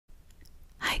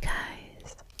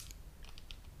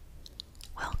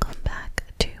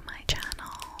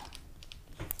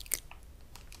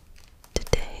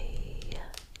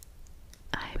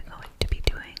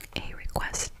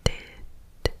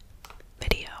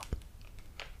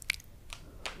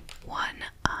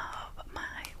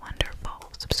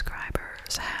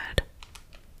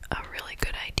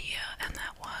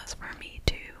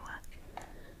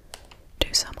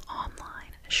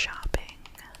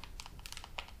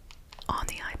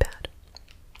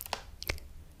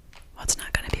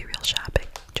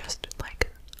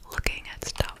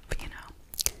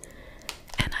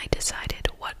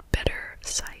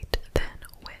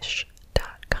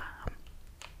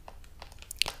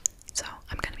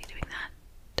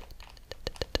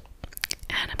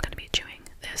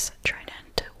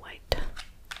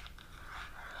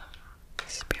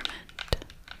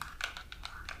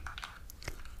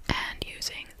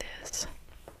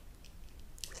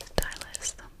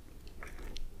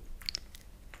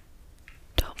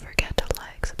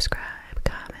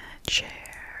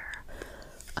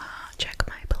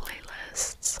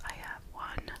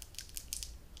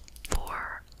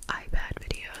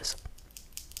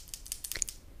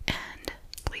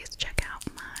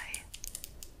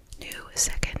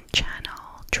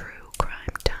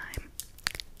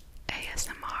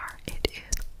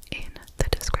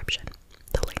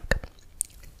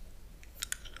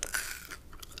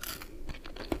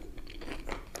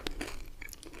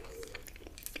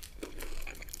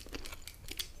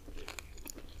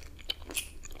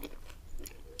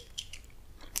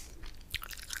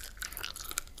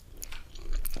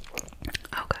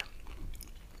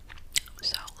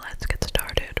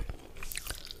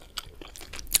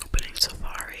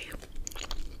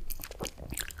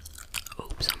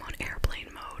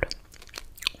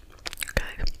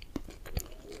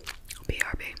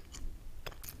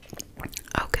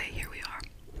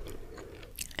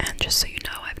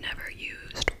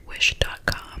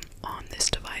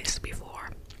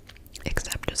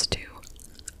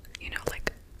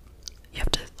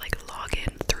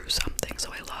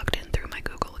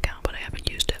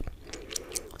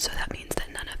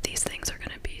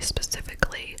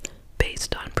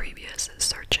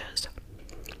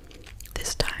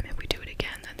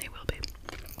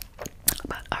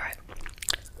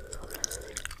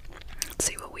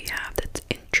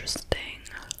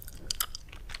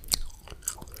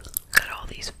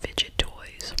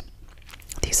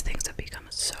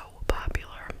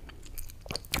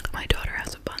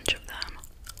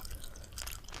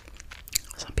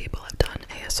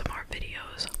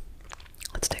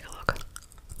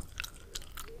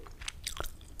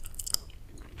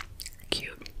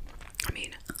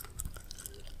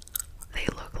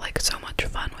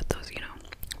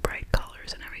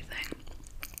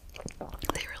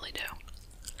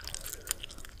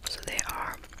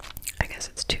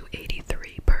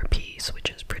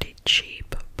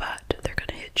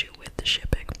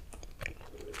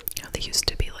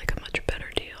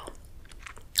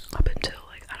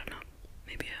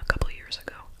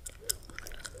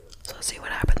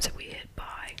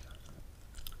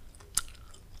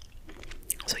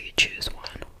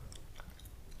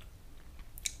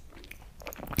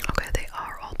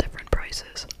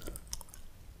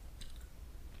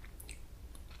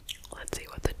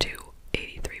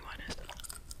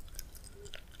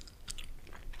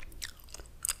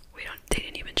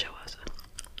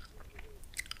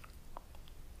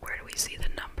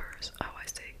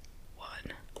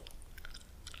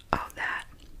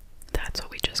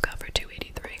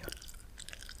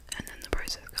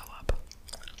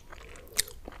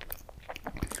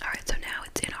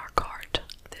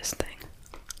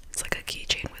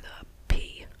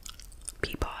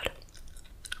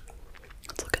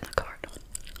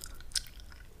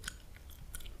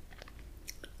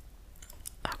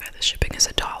is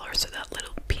 $1, so that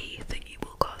little P thingy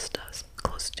will cost us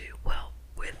close to, well,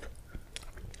 with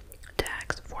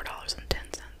tax, $4.10.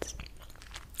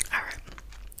 Alright.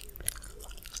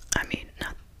 I mean,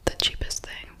 not the cheapest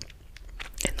thing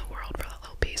in the world for that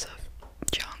little piece of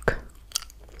junk.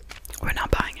 We're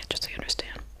not buying it, just so you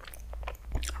understand.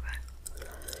 Okay.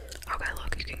 Okay,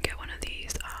 look, you can get one of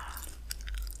these,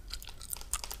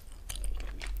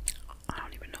 I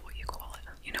don't even know what you call it.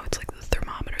 You know, it's like the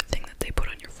thermometer thing that they put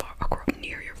on your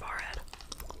near your forehead.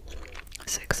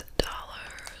 $6.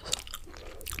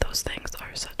 Those things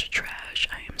are such trash.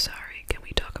 I am sorry. Can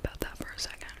we talk about that for a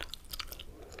second?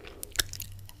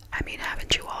 I mean,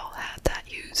 haven't you all had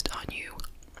that used on you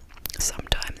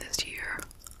sometime this year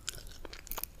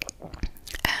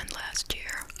and last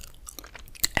year?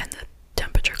 And the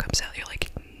temperature comes out, you're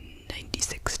like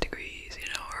 96 degrees, you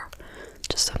know, or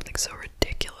just something so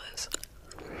ridiculous.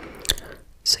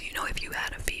 So, you know, if you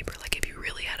had a fever, like if you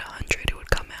really had 100, it would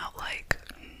come out like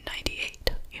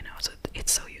 98, you know, so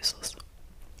it's so useless.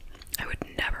 I would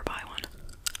never buy one.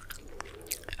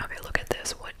 Okay, look at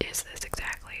this. What is this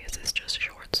exactly? Is this just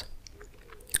shorts?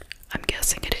 I'm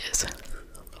guessing it is,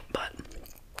 but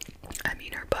I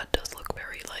mean, her butt does look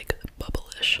very like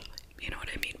bubble-ish. You know what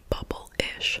I mean?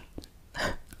 Bubble-ish.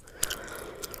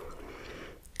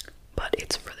 But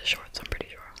it's for the shorts, I'm pretty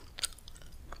sure.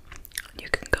 You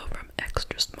can go from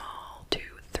extra small to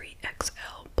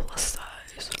 3XL plus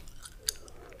size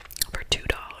for $2.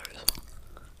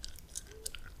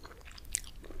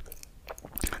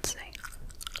 Let's see.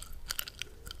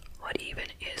 What even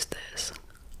is this?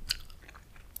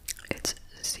 It's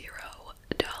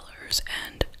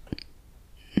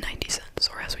 $0.90,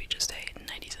 or as we just say,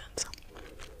 90 cents.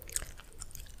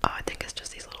 Oh, I think it's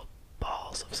just these little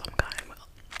balls of some kind. Well,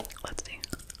 let's see.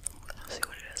 Let's see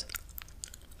what it is.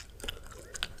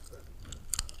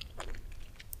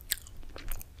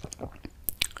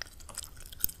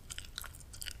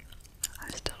 I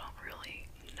still don't really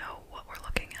know what we're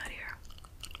looking at here.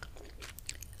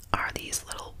 Are these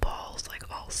little balls like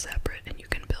all separate and you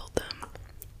can build them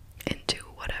into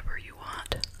whatever you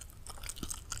want?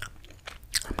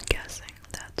 I'm guessing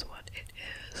that's what it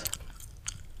is.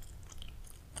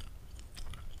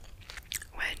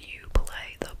 When you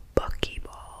play the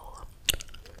buckyball,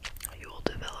 you will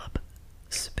develop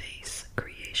space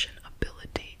creation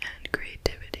ability and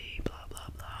creativity, blah blah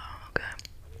blah, okay?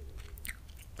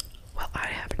 Well, I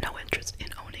have no interest in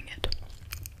owning it.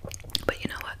 But you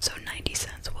know what? So 90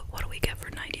 cents. What do we get for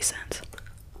 90 cents?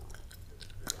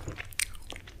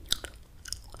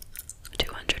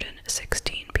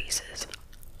 216 pieces.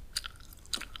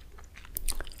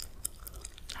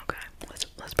 Okay,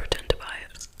 let's pretend to buy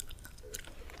it.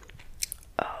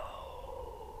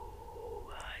 Oh,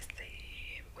 I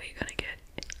see. We're gonna get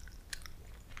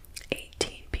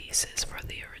 18 pieces for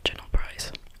the original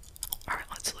price. Alright,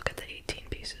 let's look at the 18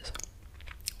 pieces,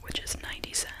 which is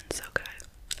 90 cents, okay.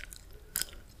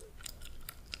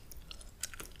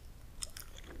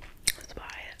 Let's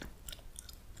buy it.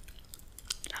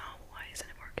 Oh, why isn't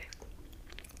it working?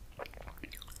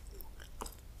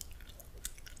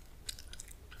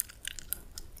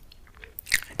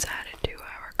 It's added to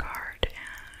our cart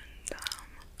and,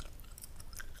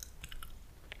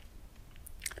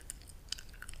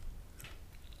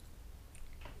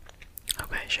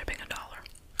 okay, shipping $1.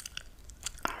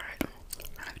 Alright,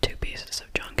 I have 2 pieces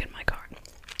of junk in my cart.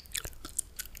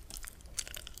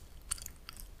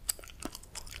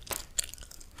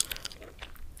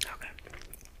 Okay.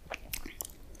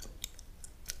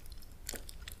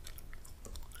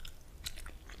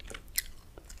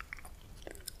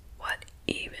 What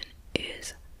even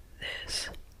is this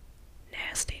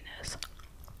nastiness?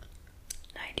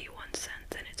 91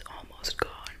 cents and it's almost gone.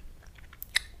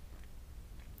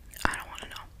 I don't want to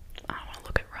know. I don't want to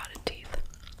look at rotted teeth.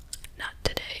 Not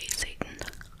today, Satan.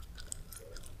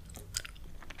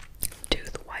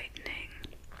 Tooth whitening.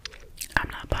 I'm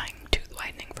not buying tooth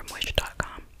whitening from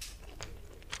Wish.com.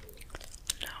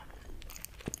 No.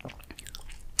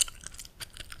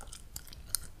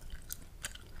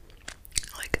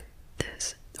 Like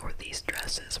this, or these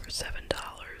dresses for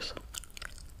 $7.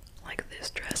 Like this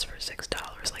dress for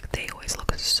 $6. Like they always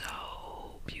look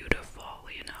so beautiful,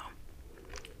 you know.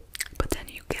 But then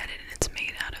you get it and it's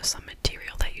made out of some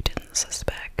material that you didn't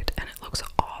suspect, and it looks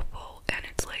awful, and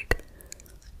it's like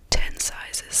 10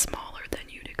 sizes smaller than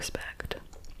you'd expect.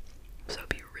 So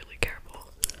be really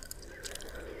careful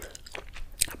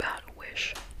about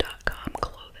Wish.com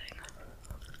clothing.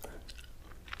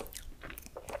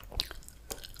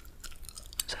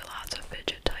 So lots of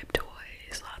fidget type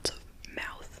toys, lots of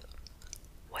mouth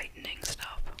whitening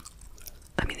stuff.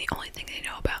 I mean, the only thing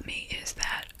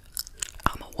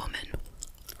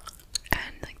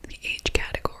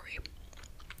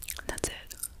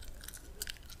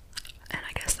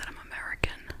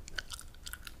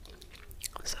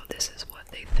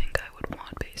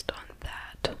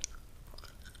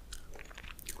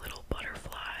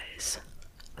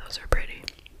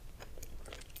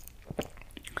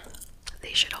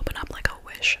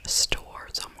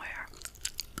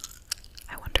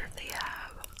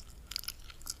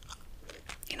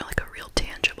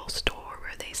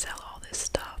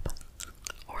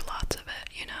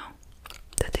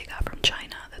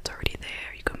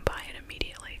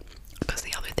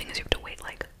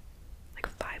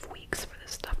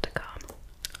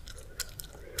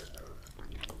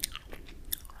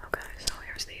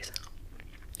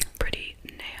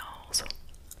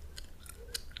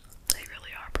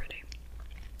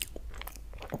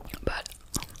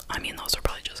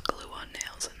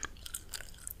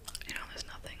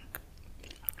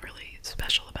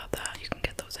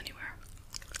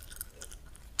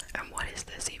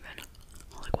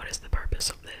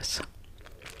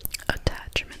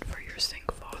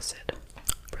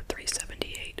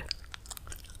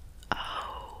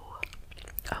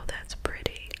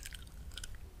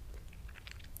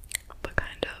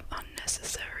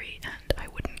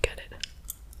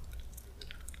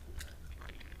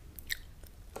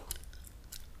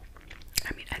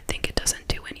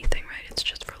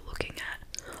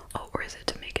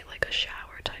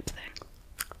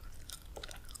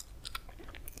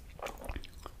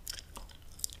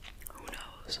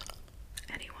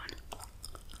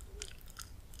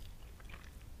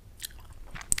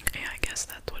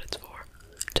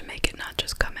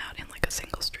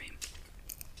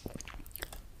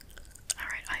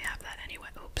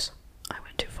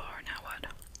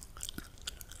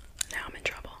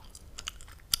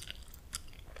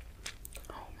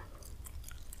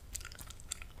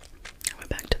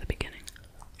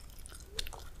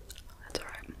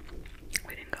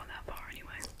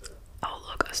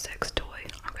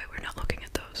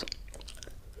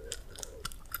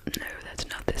No, that's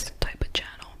not this type of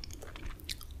channel.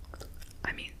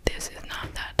 I mean, this is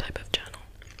not that type of channel.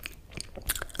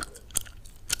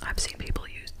 I've seen people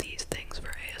use these things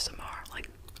for ASMR, like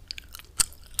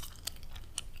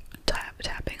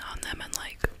tapping on them and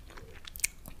like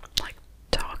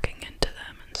talking into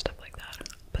them and stuff like that.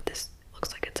 But this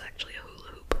looks like it's actually a hula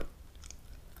hoop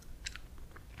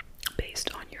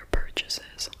based on your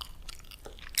purchases.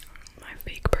 My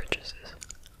fake purchases.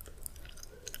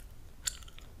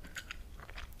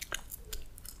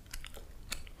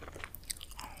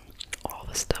 All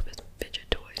the stuff is fidget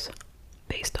toys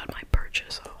based on my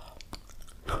purchase.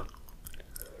 Oh.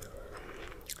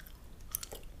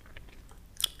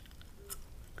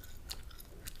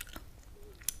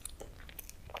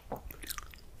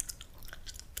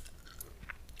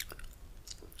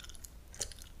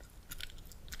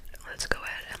 Let's go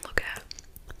ahead and look at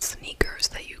sneakers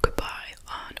that you could buy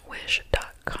on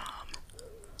wish.com.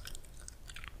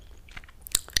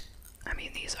 I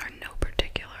mean, these are no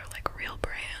particular like real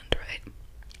brand, right?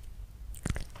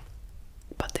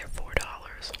 But they're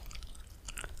 $4.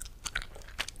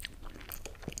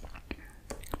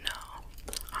 No,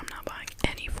 I'm not buying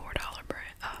any $4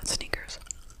 brand sneakers.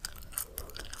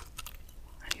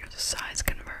 And here's a size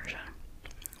conversion.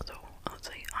 So let's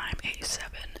see, I'm a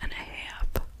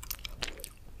 7.5.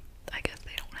 I guess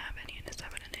they don't have any in a 7.5.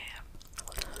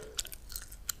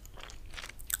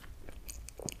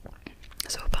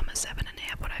 So if I'm a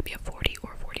 7.5, would I be a 40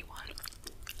 or 41?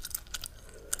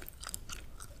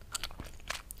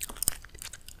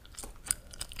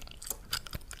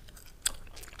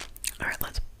 Alright,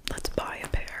 let's buy a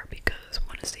pair because I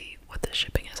want to see what the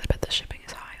shipping is. I bet the shipping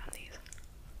is high on these.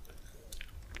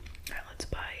 Alright, let's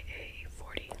buy a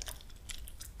 40.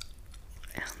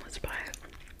 And let's buy it.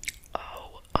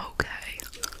 Oh, okay.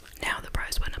 Now the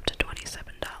price went up to $27.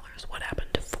 What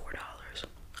happened to $4?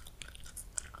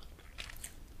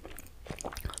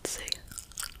 Let's see.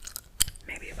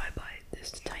 Maybe if I buy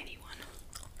this tiny one.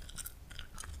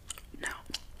 No.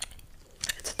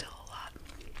 It's still a lot.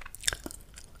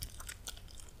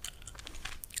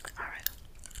 Alright.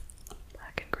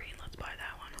 Black and green, let's buy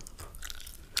that one.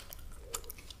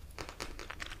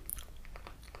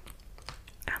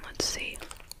 And let's see.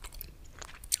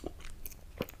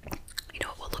 You know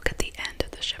what, we'll look at the end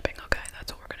of the shipping, okay?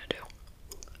 That's what we're gonna do.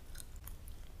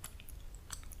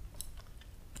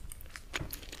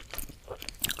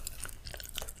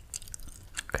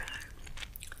 Okay.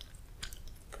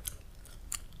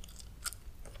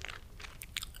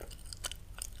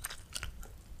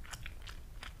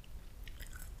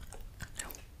 Now,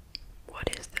 what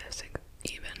is this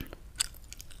even?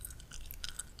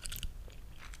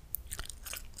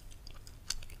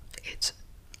 It's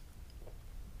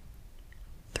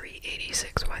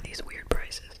 $3.86. Why these weird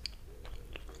prices?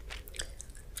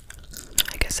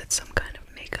 I guess it's some kind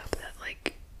of makeup that,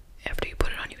 like, after you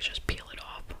put it on, you just peel it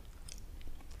off.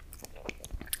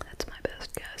 That's my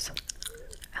best guess.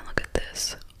 And look at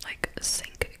this, like a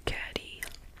sink caddy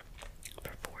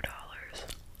for $4.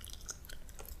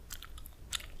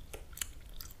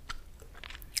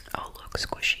 Oh, look,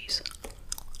 squishies.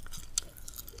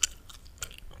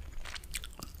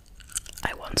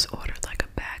 I once ordered like a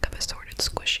bag of assorted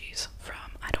squishies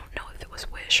from, I don't know if it was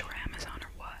Wish or Amazon or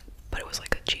what, but it was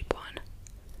like a cheap one.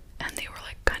 And they were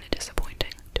like kind of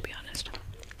disappointing, to be honest.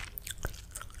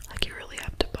 Like you really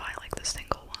have to buy like the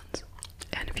single ones.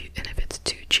 And if it's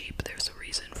too cheap, there's a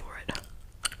reason for it.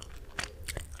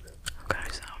 Okay,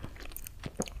 so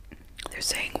they're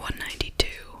saying $192.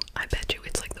 I bet you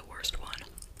it's like the worst one.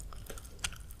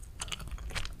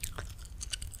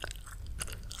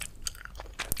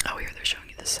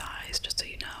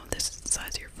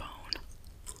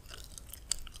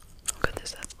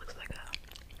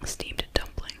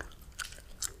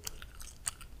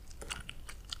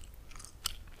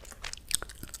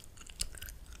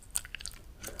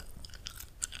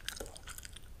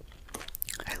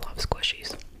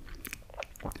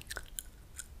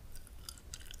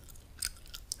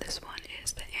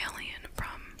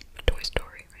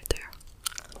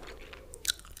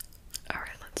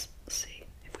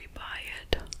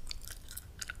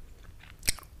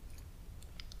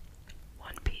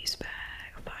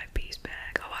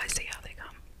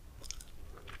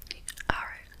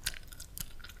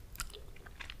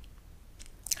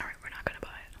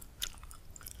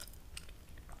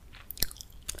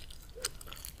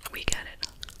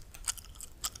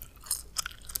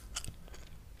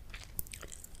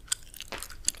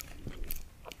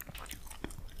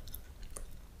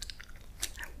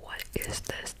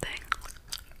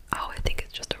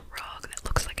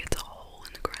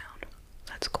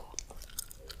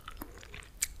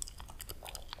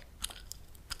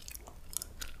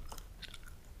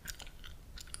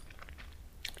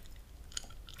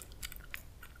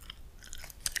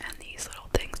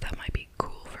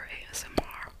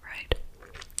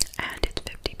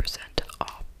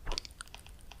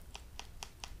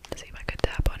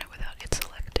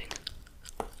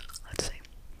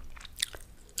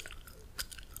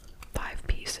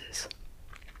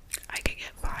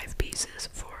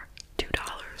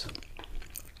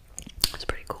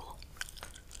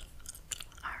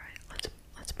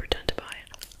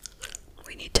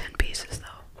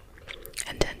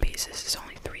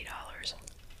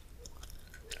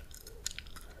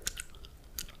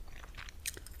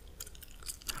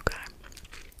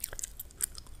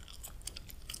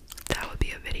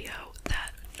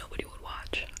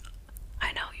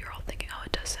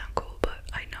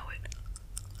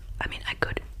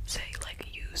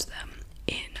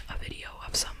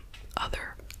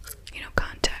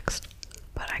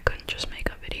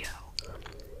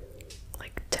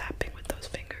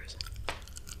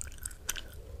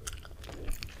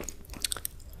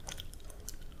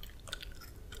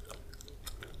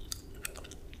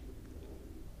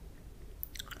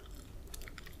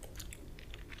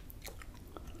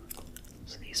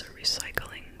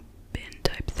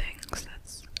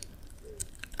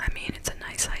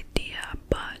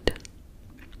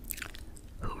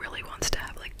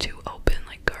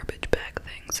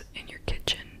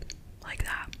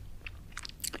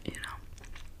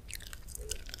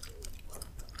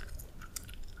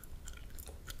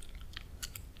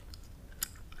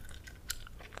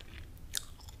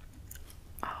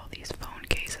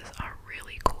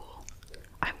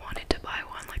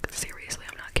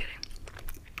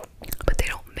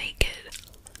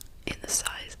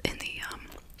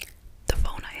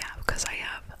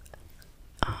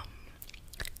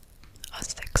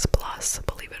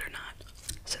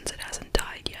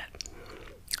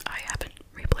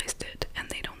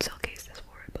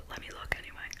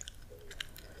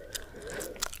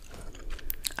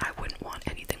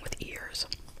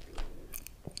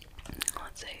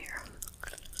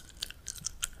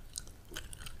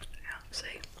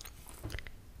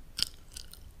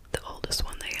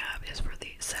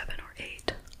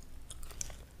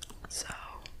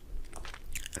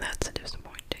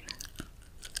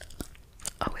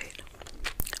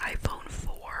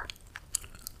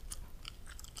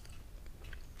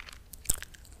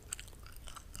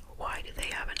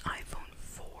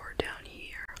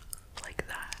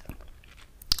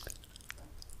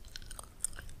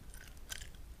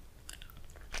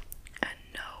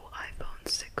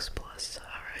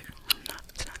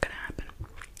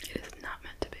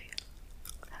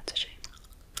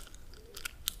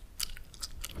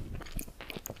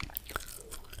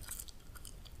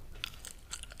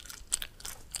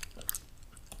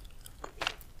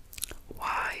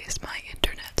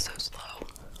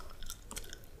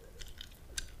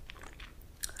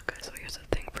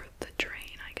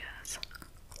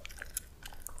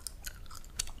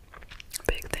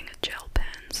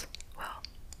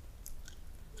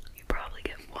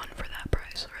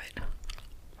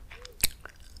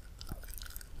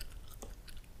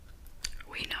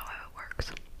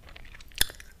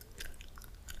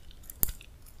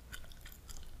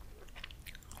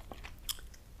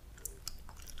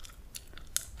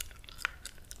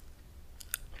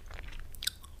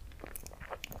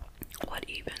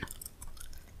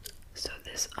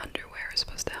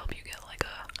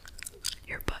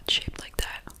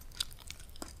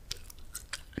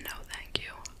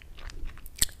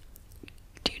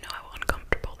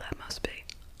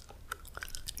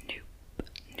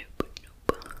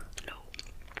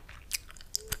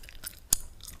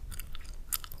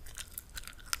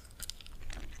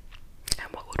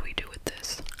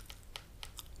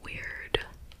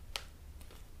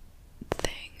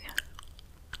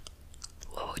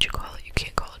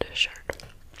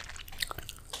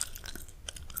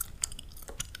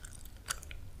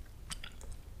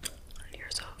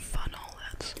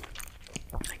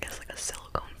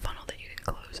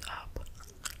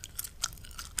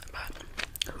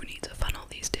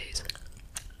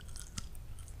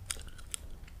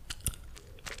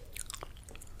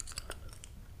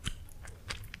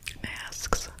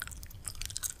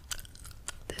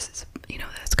 this is,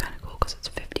 that's kind of cool because it's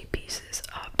 50 pieces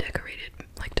of decorated,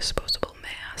 like, disposable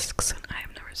masks, and I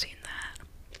have never seen that.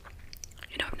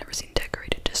 I've never seen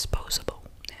decorated disposable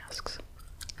masks,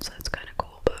 so that's kind of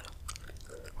cool, but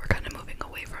we're kind of moving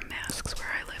away from masks where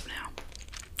I live now.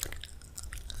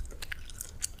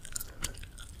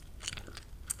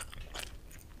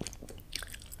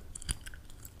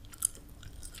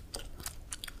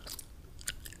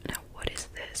 Now, what is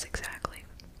this exactly?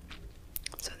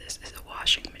 So this is a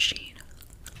washing machine.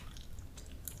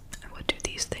 And what do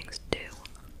these things do?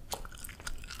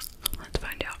 Let's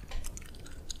find out.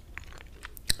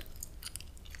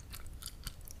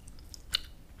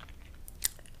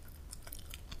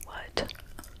 What?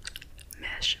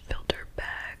 Mesh filter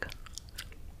bag.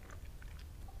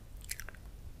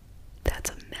 That's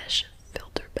a mesh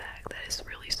filter bag. That is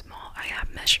really small. I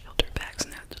have mesh filter bags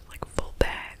and they're just like full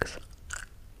bags.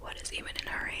 What is even in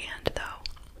her hand though?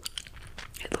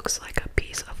 It looks like a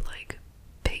piece of like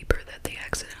paper that they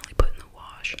accidentally put in the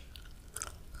wash.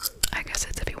 I guess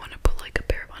it's if you want to put like a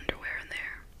pair of underwear in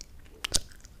there.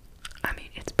 I mean,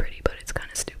 it's pretty, but it's kind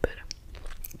of stupid.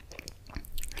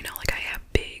 Like I have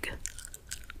big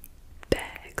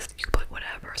bags. You can put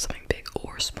whatever, something big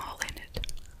or small in it.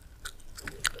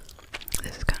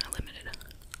 This is kind of limited.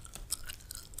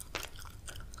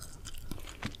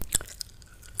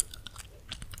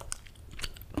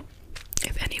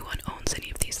 If anyone owns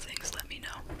any of these things, let me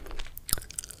know.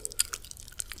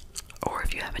 Or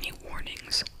if you have any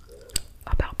warnings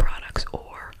about products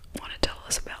or want to tell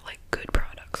us about like good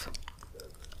products.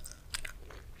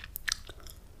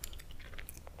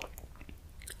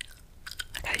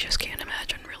 Like I just can't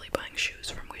imagine really buying shoes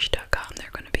from Wish.com.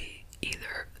 They're going to be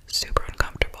either super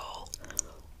uncomfortable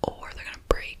or they're going to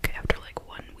break after like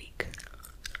 1 week.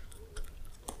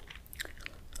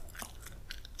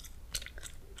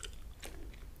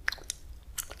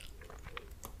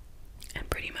 And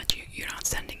pretty much you're not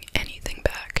sending anything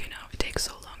back, it takes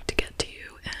so long to get to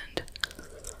you, and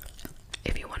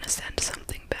if you want to send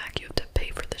something back, you have to pay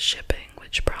for the shipping,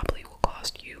 which probably will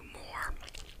cost you more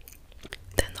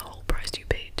than the whole price you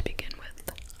paid to begin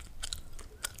with.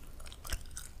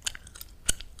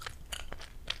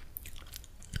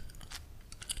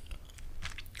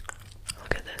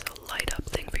 Look at this, a light up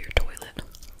thing for your toilet.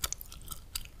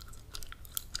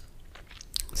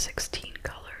 16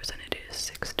 colors and it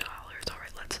is $6.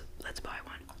 Alright, let's buy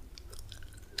one.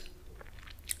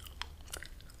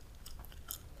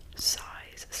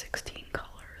 Size 16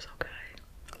 colors, okay.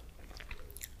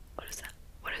 What is that?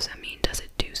 What does that mean? Does it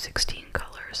do 16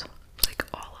 colors? Like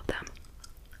all of them?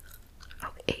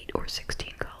 Oh, 8 or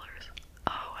 16 colors.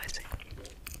 Oh, I see.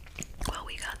 Well,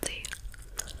 we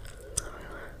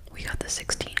got the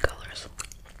 16 colors.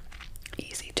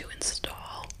 Easy to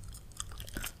install.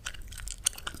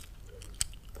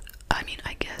 I mean,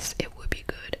 I guess it would be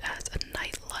good as a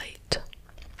night light.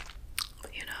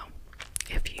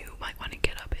 If you might want to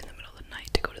get up in the middle of the night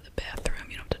to go to the bathroom,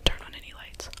 you don't have to turn on any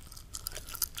lights.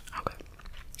 Okay.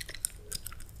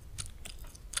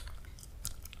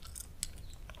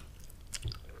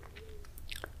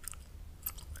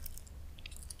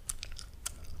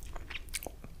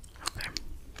 Okay.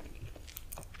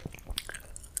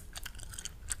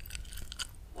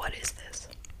 What is this?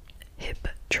 Hip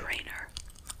trainer.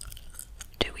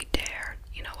 Do we dare?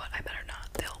 You know what? I better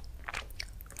not. They'll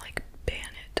like ban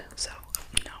it. So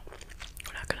no,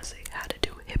 we're not gonna say how to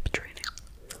do hip training.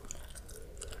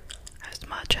 As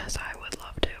much as I would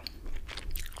love to.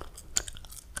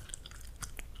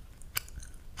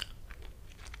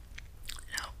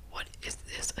 Now, what is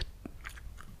this?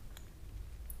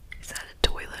 Is that a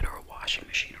toilet or a washing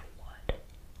machine or what?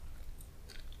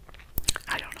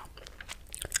 I don't know.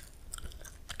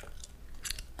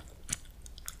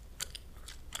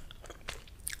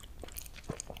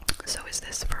 So is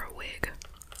this for a wig?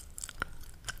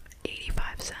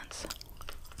 85 cents.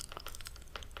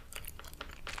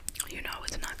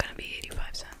 It's not gonna be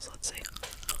 85 cents. Let's see.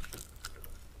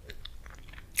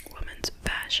 Women's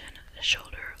fashion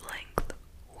shoulder length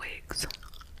wigs.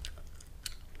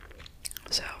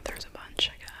 So there's a bunch,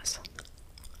 I guess.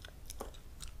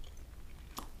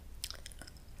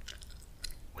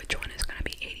 Which one is gonna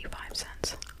be 85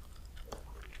 cents?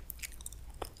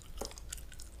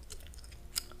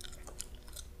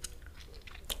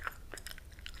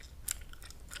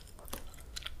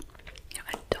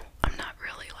 I'm not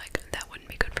really like, that wouldn't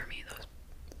be good for me, those,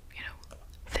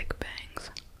 thick bangs.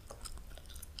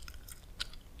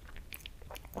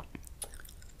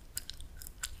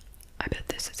 I bet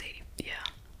this is 80, yeah.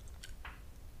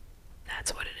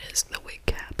 That's what it is, the wig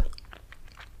cap.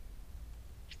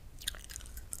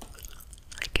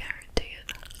 I guarantee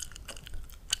it.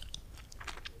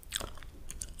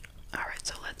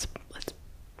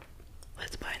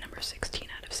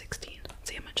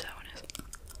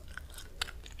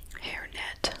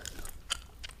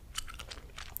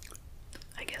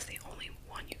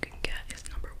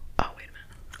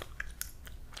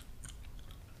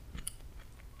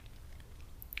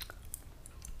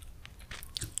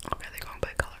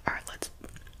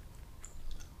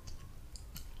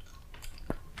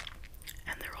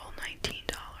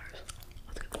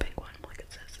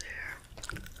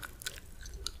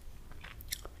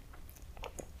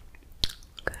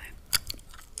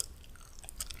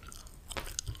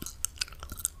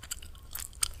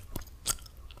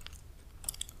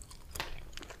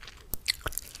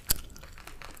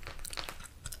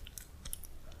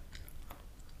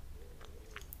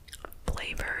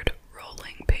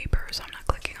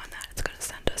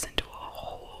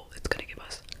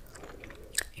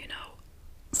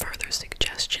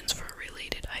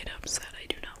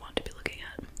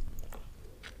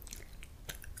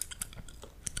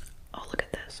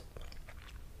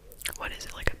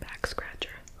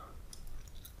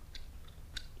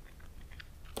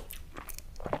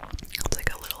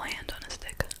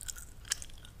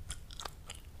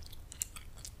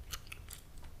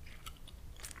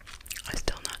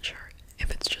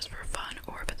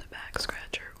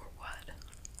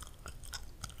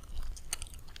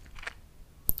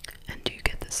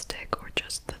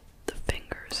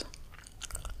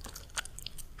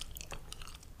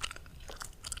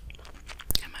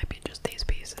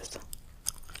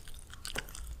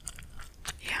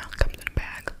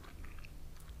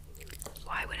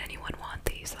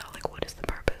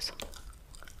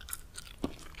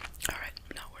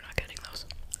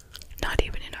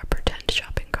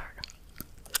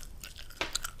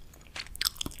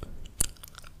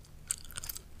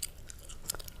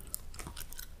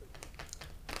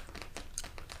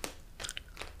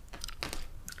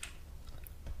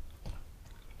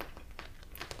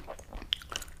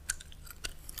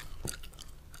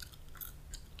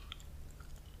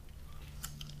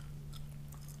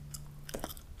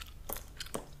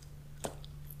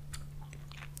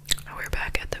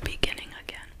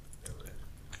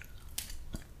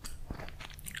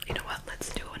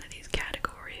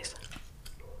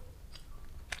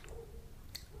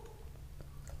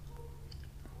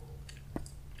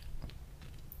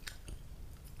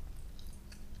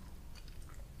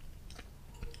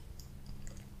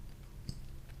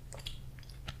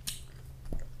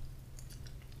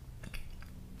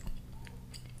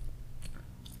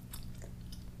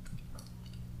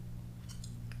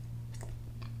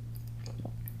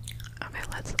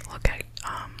 look at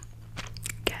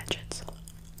gadgets.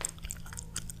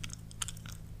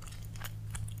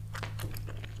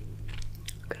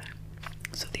 Okay,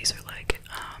 so these are like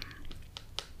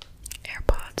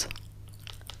AirPods.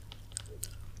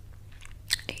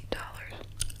 $8.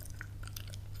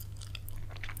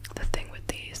 The thing with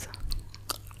these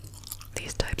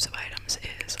types of items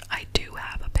is I do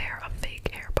have a pair of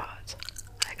fake AirPods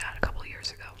I got a couple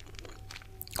years ago.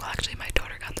 Well, actually, my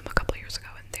daughter got them a couple years ago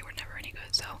and they were never any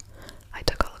good, so I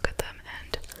took a look at them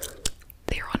and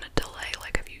they're on a delay.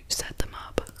 Like, if you set them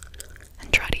up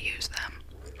and try to use them,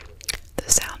 the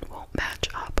sound won't match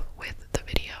up with the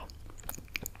video,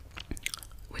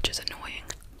 which is annoying.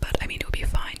 But I mean, it would be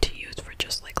fine to use for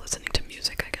just like listening